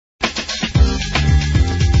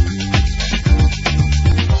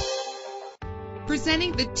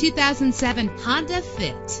Presenting the 2007 Honda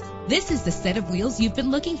Fit. This is the set of wheels you've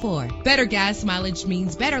been looking for. Better gas mileage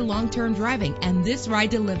means better long-term driving, and this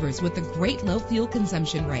ride delivers with a great low fuel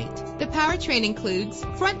consumption rate. The powertrain includes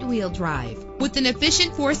front-wheel drive with an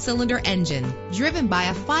efficient 4-cylinder engine driven by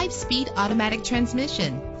a 5-speed automatic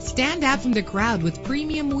transmission. Stand out from the crowd with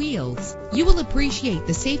premium wheels. You will appreciate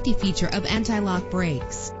the safety feature of anti-lock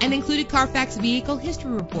brakes. An included Carfax Vehicle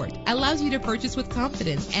History Report allows you to purchase with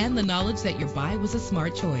confidence and the knowledge that your buy was a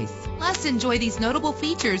smart choice. Plus, enjoy these notable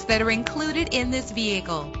features that are included in this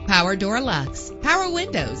vehicle: power door locks, power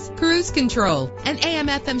windows, cruise control, an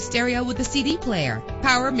AM/FM stereo with a CD player,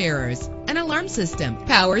 power mirrors, an alarm system,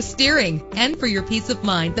 power steering. And for your peace of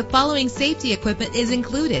mind, the following safety equipment is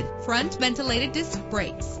included: front ventilated disc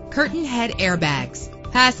brakes, curtain head airbags,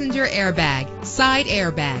 passenger airbag, side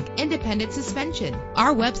airbag, independent suspension.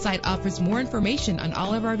 Our website offers more information on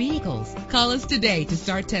all of our vehicles. Call us today to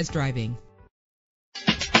start test driving.